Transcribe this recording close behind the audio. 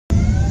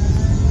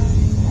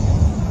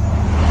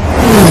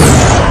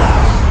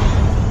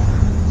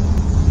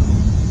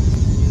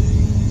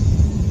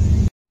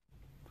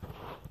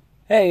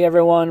Hey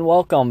everyone,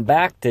 welcome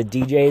back to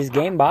DJ's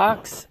Game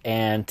Box,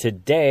 and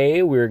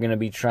today we're going to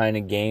be trying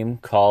a game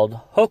called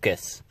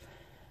Hocus.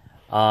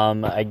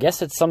 I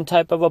guess it's some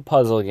type of a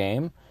puzzle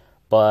game,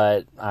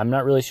 but I'm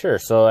not really sure,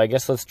 so I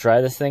guess let's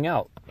try this thing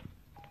out.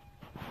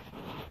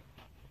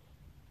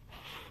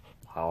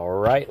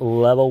 Alright,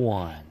 level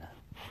 1.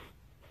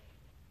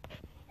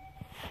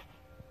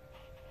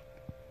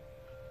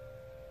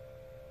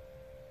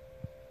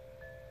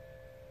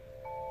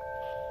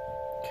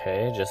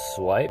 Okay, just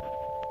swipe.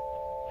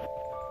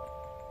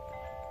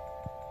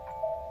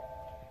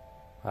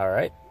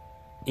 Alright,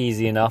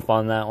 easy enough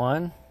on that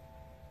one.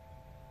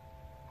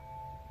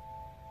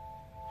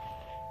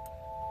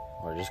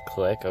 Or just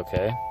click,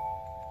 okay.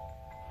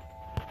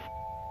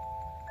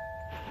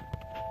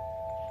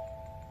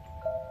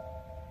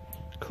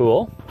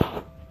 Cool.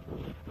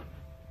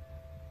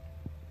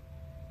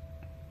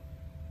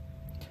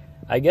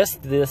 I guess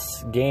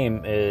this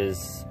game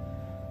is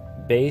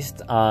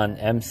based on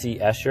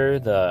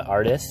Escher, the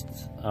artist,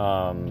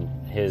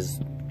 his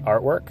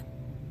artwork,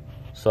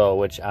 so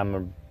which I'm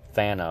a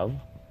fan of.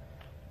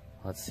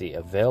 Let's see,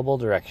 available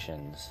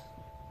directions.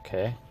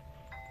 Okay.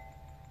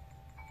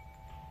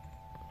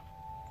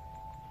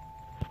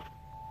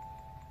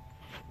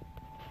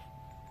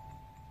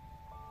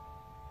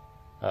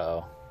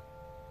 Uh-oh.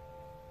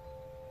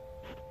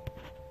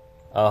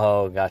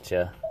 Oh,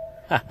 gotcha.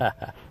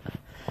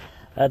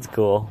 That's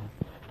cool.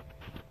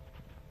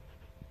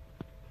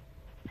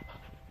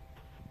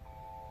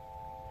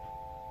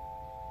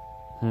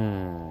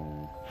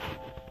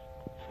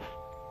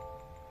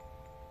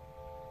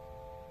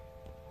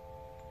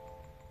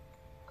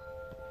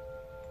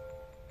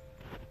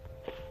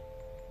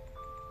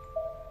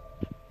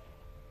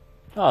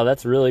 Oh,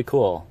 that's really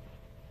cool.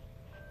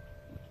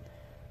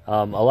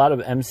 A lot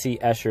of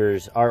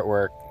Escher's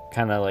artwork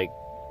kind of like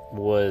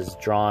was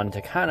drawn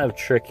to kind of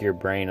trick your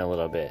brain a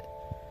little bit.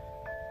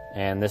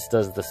 And this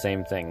does the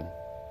same thing.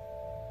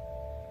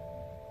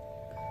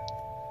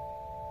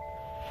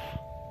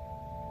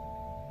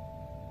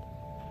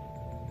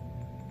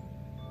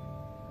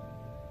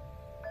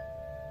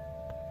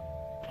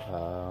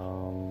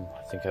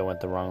 I think I went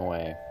the wrong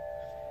way.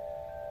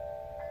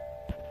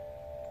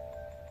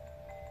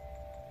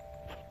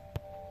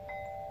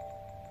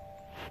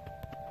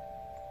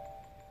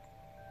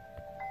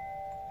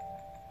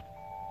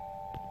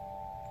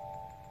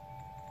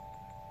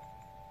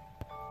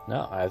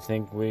 No, I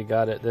think we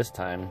got it this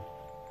time.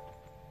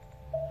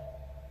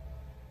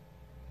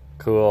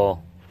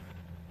 Cool.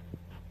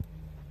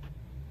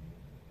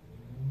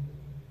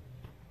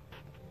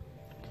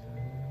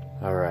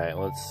 Alright,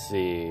 let's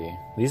see.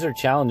 These are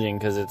challenging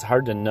because it's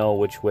hard to know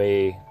which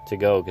way to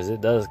go, because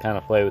it does kind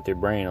of play with your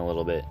brain a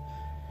little bit.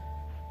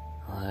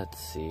 Let's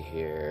see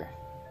here.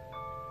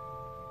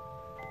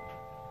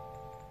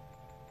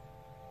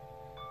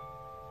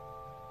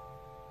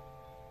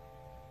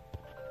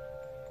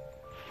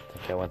 I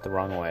think I went the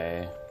wrong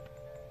way.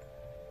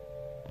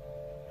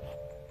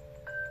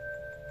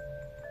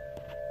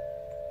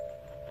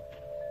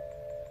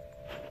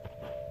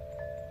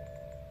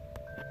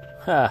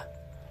 Huh.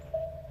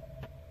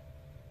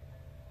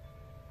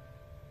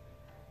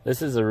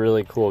 This is a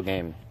really cool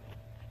game.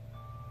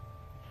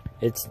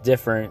 It's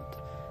different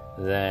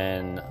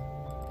than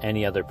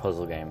any other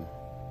puzzle game.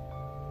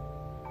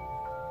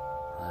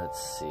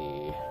 Let's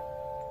see.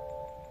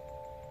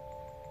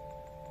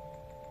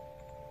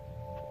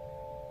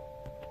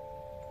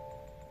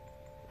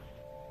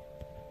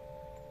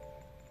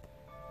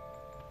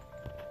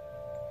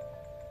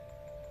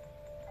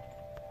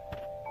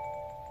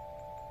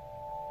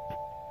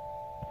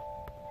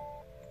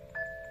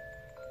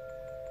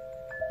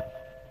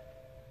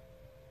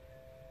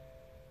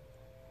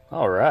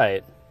 All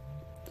right.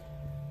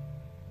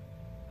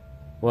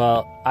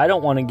 Well, I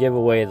don't want to give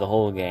away the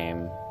whole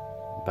game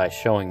by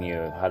showing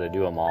you how to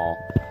do them all.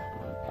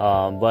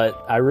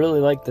 But I really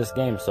like this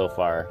game so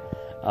far.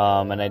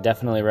 And I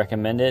definitely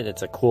recommend it.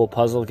 It's a cool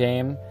puzzle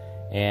game.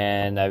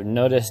 And I've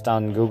noticed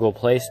on Google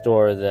Play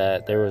Store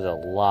that there was a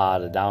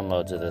lot of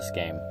downloads of this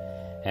game.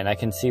 And I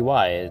can see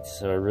why.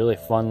 It's a really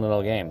fun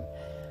little game.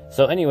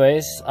 So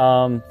anyways,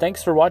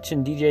 thanks for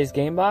watching DJ's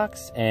Game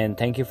Box, and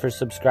thank you for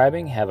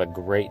subscribing. Have a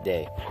great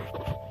day.